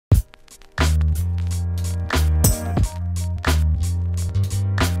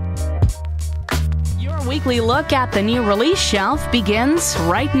weekly look at the new release shelf begins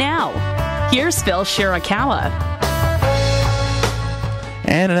right now. Here's Phil Shirakawa.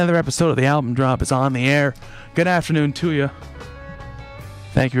 And another episode of the Album Drop is on the air. Good afternoon to you.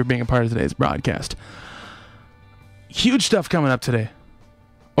 Thank you for being a part of today's broadcast. Huge stuff coming up today.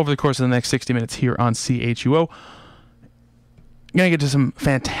 Over the course of the next 60 minutes here on CHUO. I'm going to get to some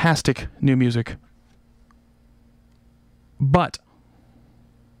fantastic new music. But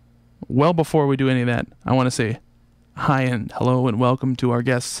well before we do any of that, I want to say hi and hello and welcome to our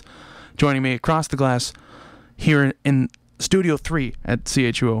guests joining me across the glass here in Studio 3 at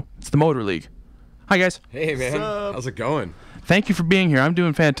CHUO. It's the Motorleague. Hi, guys. Hey, man. How's it going? Thank you for being here. I'm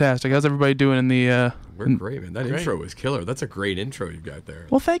doing fantastic. How's everybody doing in the... We're great, man. That intro was killer. That's a great intro you've got there.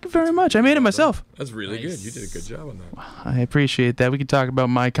 Well, thank you very much. I made it myself. That's really good. You did a good job on that. I appreciate that. We can talk about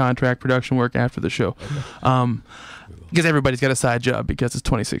my contract production work after the show. Because everybody's got a side job because it's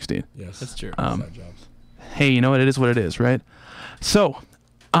 2016. Yes. That's true. Side jobs. Hey, you know what? It is what it is, right? So,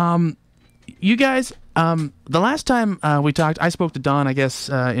 you guys, the last time we talked, I spoke to Don, I guess,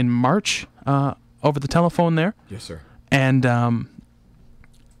 in March over the telephone there. Yes, sir. And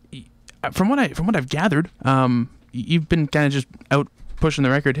from what I've gathered, you've been kind of just out pushing the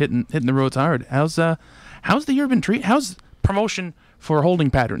record, hitting the roads hard. How's the year been how's promotion for Holding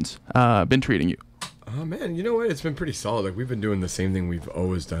Patterns been treating you? Oh, man, you know what? It's been pretty solid. Like, we've been doing the same thing we've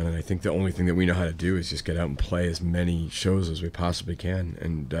always done, and I think the only thing that we know how to do is just get out and play as many shows as we possibly can.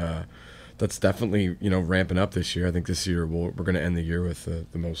 And that's definitely, ramping up this year. I think this year we're going to end the year with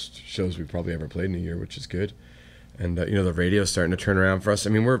the most shows we've probably ever played in a year, which is good. And, the radio's starting to turn around for us. I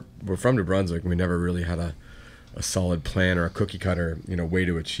mean, we're from New Brunswick, and we never really had a solid plan or a cookie cutter, way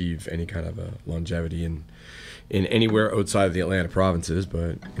to achieve any kind of a longevity in anywhere outside of the Atlanta provinces.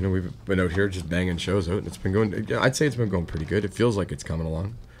 But, we've been out here just banging shows out, and it's been going, I'd say it's been going pretty good. It feels like it's coming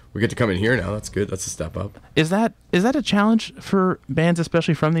along. We get to come in here now. That's good. That's a step up. Is that a challenge for bands,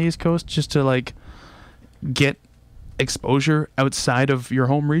 especially from the East Coast, just to, get exposure outside of your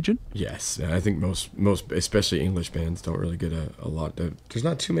home region? Yes, and I think most especially English bands don't really get a lot. There's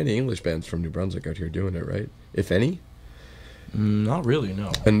not too many English bands from New Brunswick out here doing it, right? If any. Not really,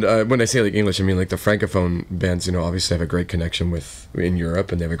 no. And when I say English, I mean the francophone bands. Obviously have a great connection in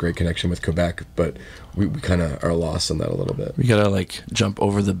Europe, and they have a great connection with Quebec. But we kind of are lost on that a little bit. We gotta jump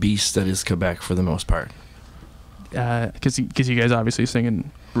over the beast that is Quebec for the most part. Because you guys obviously sing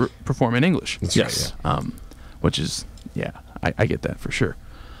and perform in English. That's yes. Right, yeah. Which is, I get that for sure.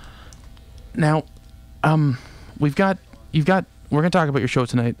 Now, we're going to talk about your show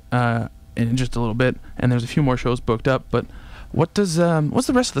tonight in just a little bit, and there's a few more shows booked up, but what's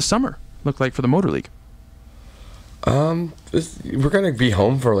the rest of the summer look like for the Motorleague? We're going to be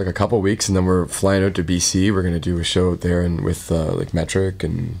home for a couple weeks, and then we're flying out to BC. We're going to do a show out there and with Metric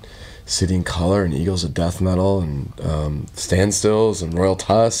and City and Color and Eagles of Death Metal and Standstills and Royal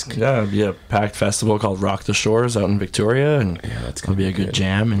Tusk. Yeah, it'll be a packed festival called Rock the Shores out in Victoria, and that's it'll be a good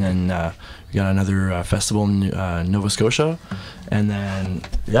jam. And then we got another festival in Nova Scotia, and then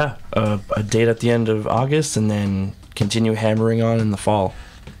a date at the end of August, and then continue hammering on in the fall.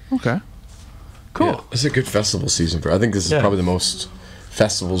 Okay, cool. Yeah, it's a good festival season I think this is probably the most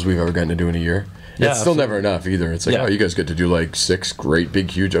festivals we've ever gotten to do in a year. Yeah, it's still never enough either. It's you guys get to do 6 great, big,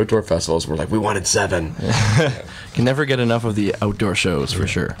 huge outdoor festivals. We're we wanted 7. Can never get enough of the outdoor shows for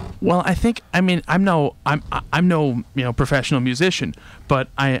sure. Well, I'm no professional musician, but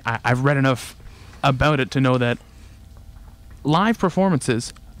I've read enough about it to know that live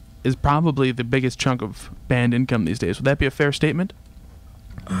performances is probably the biggest chunk of band income these days. Would that be a fair statement?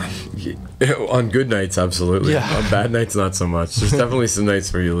 On good nights, absolutely. Yeah. On bad nights, not so much. There's definitely some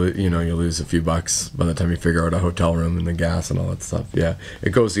nights where you lose a few bucks by the time you figure out a hotel room and the gas and all that stuff. Yeah,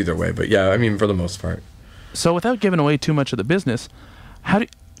 it goes either way, but for the most part. So, without giving away too much of the business, how do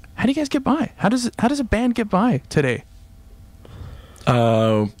you guys get by? How does a band get by today?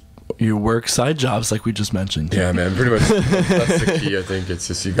 You work side jobs like we just mentioned. Yeah, man, pretty much. That's the key. I think it's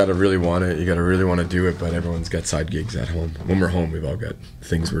just you got to really want it. You got to really want to do it. But everyone's got side gigs at home. When we're home, we've all got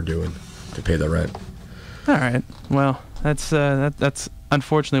things we're doing to pay the rent. All right. Well, that's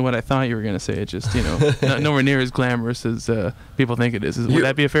unfortunately what I thought you were going to say. It's just nowhere near as glamorous as people think it is. Would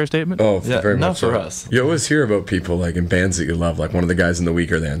that be a fair statement? Oh, very much for so. us. You always hear about people in bands that you love, like one of the guys in the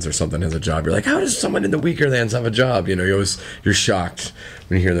Weakerthans or something has a job. You're like, how does someone in the Weakerthans have a job? You're shocked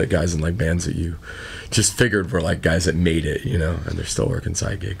when you hear that guys in bands that you just figured were guys that made it, and they're still working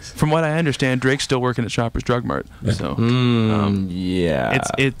side gigs. From what I understand, Drake's still working at Shoppers Drug Mart. So yeah,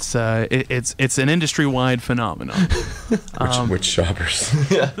 it's an industry-wide phenomenon. Which Shoppers?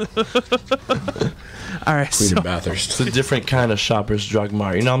 All right, Queen so of Bathurst. It's a different kind of Shoppers Drug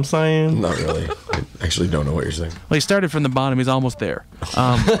Mart. You know what I'm saying? Not really. I actually don't know what you're saying. well, he started from the bottom. He's almost there.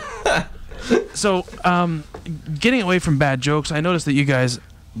 So, getting away from bad jokes, I noticed that you guys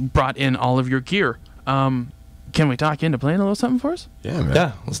brought in all of your gear. Can we talk into playing a little something for us? Yeah, man.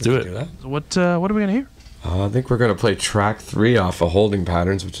 Yeah, let's do it. that. So what are we gonna hear? I think we're gonna play track 3 off of Holding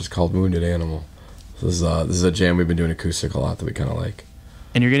Patterns, which is called Wounded Animal. So this is a jam we've been doing acoustic a lot that we kind of like.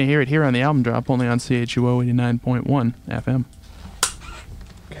 And you're gonna hear it here on the album drop, only on CHUO 89.1 FM.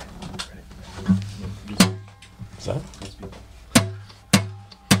 Okay. Ready? Is that?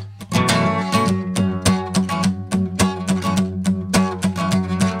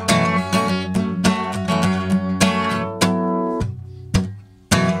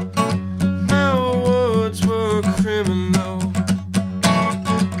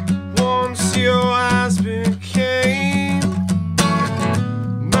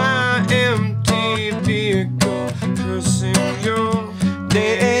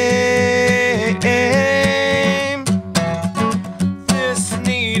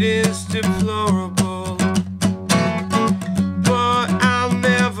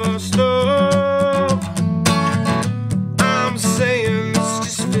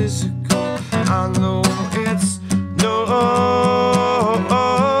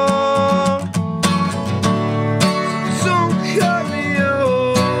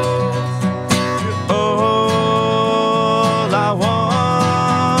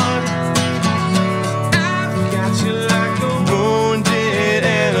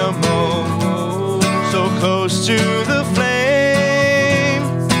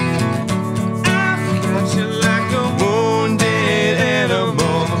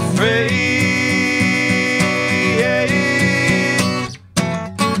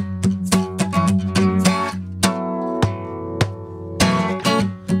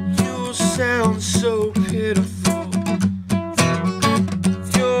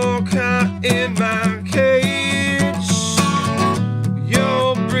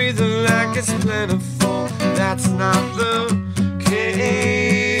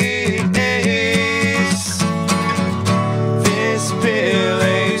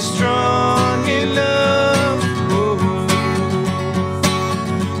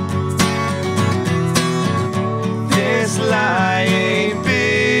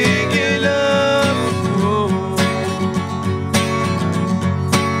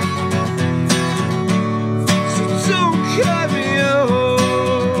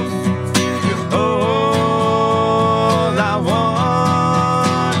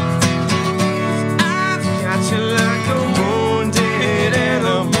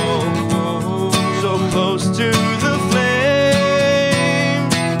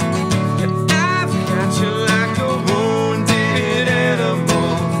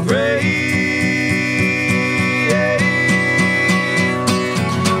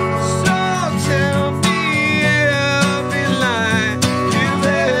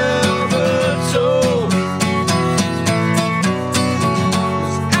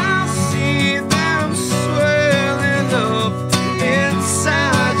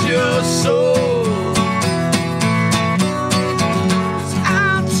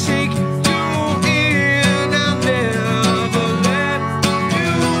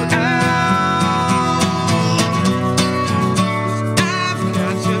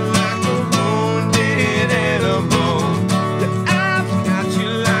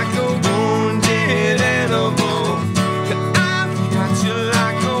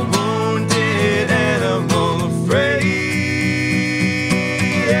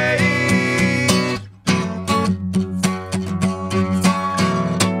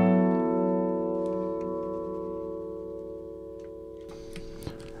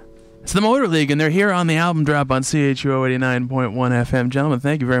 It's the Motorleague, and they're here on the album drop on CHUO 89.1 FM. Gentlemen,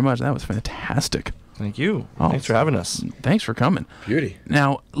 thank you very much. That was fantastic. Thank you. Oh, Thanks for having us. Thanks for coming. Beauty.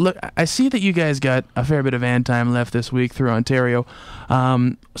 Now, look, I see that you guys got a fair bit of van time left this week through Ontario.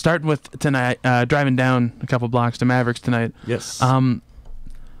 Starting with tonight, driving down a couple blocks to Mavericks tonight. Yes. What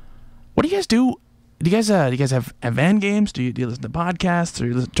do you guys do? Do you guys have van games? Do you listen to podcasts, or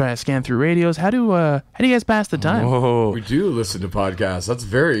you try to scan through radios? How do you guys pass the time? Whoa. We do listen to podcasts. That's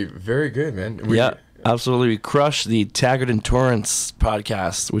very, very good, man. Yeah, absolutely. We crushed the Taggart and Torrance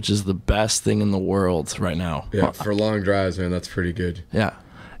podcast, which is the best thing in the world right now. Yeah, for long drives, man, that's pretty good. Yeah.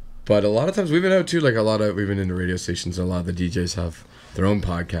 But a lot of times we've been out too, like we've been into radio stations, and a lot of the DJs have their own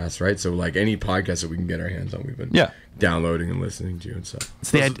podcasts, right? So like any podcast that we can get our hands on, we've been downloading and listening to and stuff.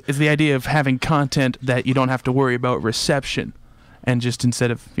 It's the idea of having content that you don't have to worry about reception. and just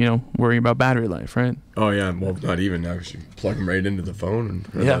instead of worrying about battery life, right? Oh yeah, well not even now. You plug them right into the phone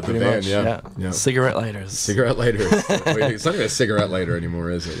and Yeah, the pretty van. much. Yeah. Cigarette lighters. Cigarette lighter. Wait, it's not even a cigarette lighter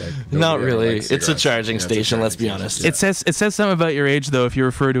anymore, is it? Like, Not nobody ever really. likes It's a cigarettes. charging Yeah, it's a station. charging Let's be station. honest. Yeah. It says something about your age though if you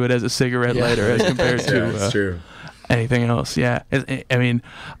refer to it as a cigarette lighter as compared to Yeah, it's true. anything else. Yeah, I mean,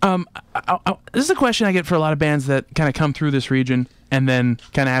 this is a question I get for a lot of bands that kind of come through this region and then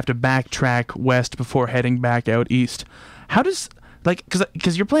kind of have to backtrack west before heading back out east. How does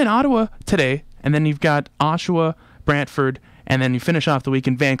because you're playing Ottawa today, and then you've got Oshawa, Brantford, and then you finish off the week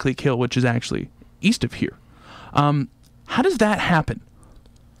in Van Cleek Hill, which is actually east of here. How does that happen?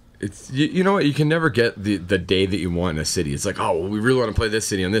 It's you know what, you can never get the day that you want in a city. It's like, oh well, we really want to play this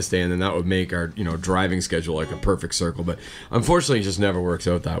city on this day, and then that would make our driving schedule like a perfect circle. But unfortunately, it just never works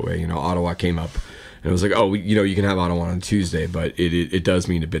out that way. Ottawa came up, and it was like, oh, you can have Ottawa on Tuesday, but it does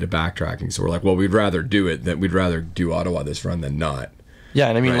mean a bit of backtracking. So we're like, well, we'd rather do Ottawa this run than not. Yeah,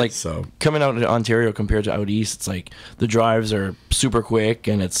 and I mean, Right, so coming out to Ontario compared to out east, it's like the drives are super quick,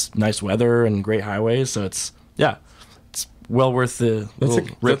 and it's nice weather and great highways, so it's well worth the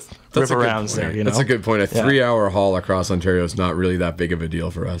rip arounds there. That's a good point. A Yeah. 3-hour haul across Ontario is not really that big of a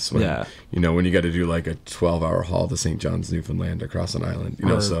deal for us. When, Yeah. when you got to do like a 12-hour haul to St. John's, Newfoundland across an island.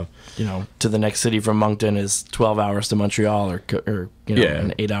 To the next city from Moncton is 12 hours to Montreal, or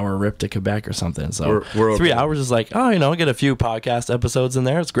an 8-hour rip to Quebec or something. So We're 3 okay. hours is like, get a few podcast episodes in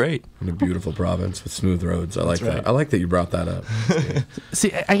there. It's great. In a beautiful province with smooth roads. I like that. right. I like that you brought that up.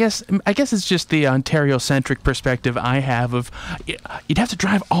 See, I guess it's just the Ontario-centric perspective I have of you'd have to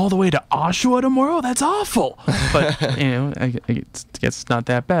drive all the way to Oshawa tomorrow. That's awful. But I guess it's not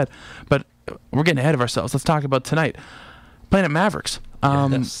that bad. But we're getting ahead of ourselves. Let's talk about tonight. Playing at Mavericks.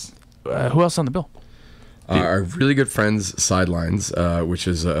 Yes. Who else on the bill? Our really good friends, Sidelines, which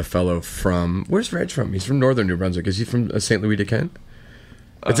is a fellow from... Where's Reg from? He's from northern New Brunswick. Is he from St. Louis de Kent?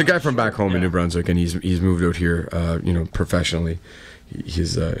 It's a guy from back home in New Brunswick, and he's moved out here, professionally.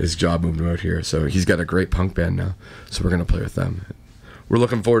 His job moved him out here, so he's got a great punk band now. So we're going to play with them. We're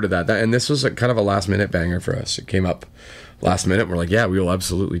looking forward to that. And this was kind of a last-minute banger for us. It came up last minute. We're like, yeah, we will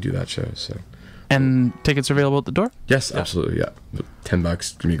absolutely do that show. So. And tickets are available at the door? Yes, absolutely, yeah. $10,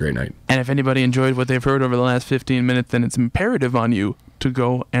 it's going to be a great night. And if anybody enjoyed what they've heard over the last 15 minutes, then it's imperative on you to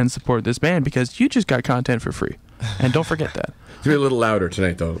go and support this band because you just got content for free. And don't forget that. It's going to be a little louder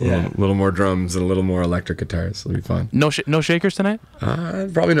tonight, though. A little more drums and a little more electric guitars. It'll be fun. No shakers tonight?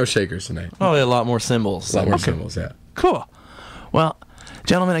 Probably no shakers tonight. Probably a lot more cymbals. A lot more cymbals, yeah. Cool. Well,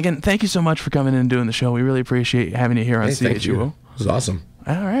 gentlemen, again, thank you so much for coming in and doing the show. We really appreciate having you here on Thank you. CHUO. It was awesome.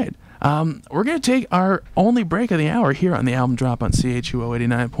 All right. We're going to take our only break of the hour here on the album drop on CHUO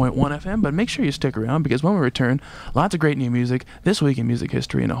 89.1 FM, but make sure you stick around because when we return, lots of great new music, this week in music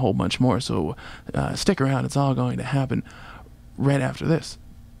history, and a whole bunch more. So stick around. It's all going to happen right after this.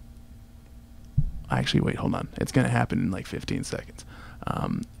 Actually, wait, hold on. It's going to happen in like 15 seconds.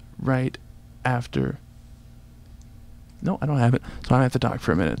 Right after... No, I don't have it, so I have to talk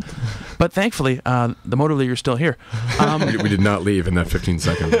for a minute. But thankfully, the Motorleague are still here. We did not leave in that 15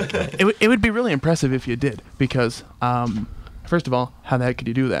 seconds. It would be really impressive if you did, because first of all, how the heck could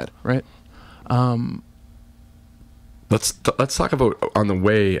you do that, right? Let's talk about on the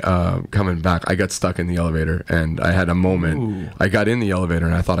way coming back. I got stuck in the elevator, and I had a moment. Ooh. I got in the elevator,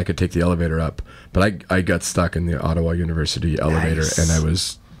 and I thought I could take the elevator up, but I got stuck in the Ottawa University elevator, Nice. and I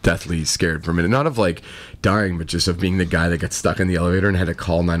was deathly scared for a minute. Not of like dying, but just of being the guy that got stuck in the elevator and had to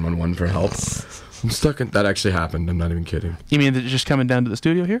call 911 for help. I'm stuck in... That actually happened. I'm not even kidding. You mean that just coming down to the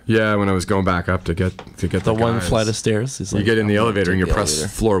studio here? Yeah, when I was going back up to get The one guys. flight of stairs. Is You like, get in the I'm gonna elevator and take you the press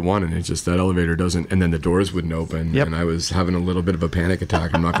elevator. floor 1 and it's just that elevator doesn't, and then the doors wouldn't open. Yep. And I was having a little bit of a panic attack.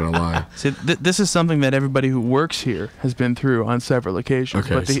 I'm not going to lie. See, this is something that everybody who works here has been through on several occasions.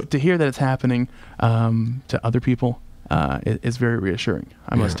 Okay, But to hear that it's happening to other people is very reassuring,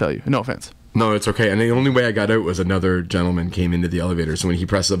 I must tell you. No offense. No, it's okay. And the only way I got out was another gentleman came into the elevator. So when he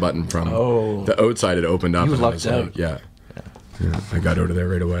pressed the button from the outside, it opened up. You and I lucked was like, out. yeah, I got out of there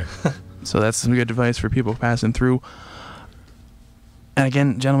right away. So that's some good advice for people passing through. And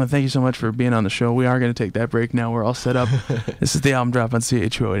again, gentlemen, thank you so much for being on the show. We are going to take that break now. We're all set up. This is the album drop on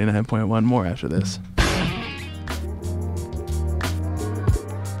CHUO 89.1. More after this.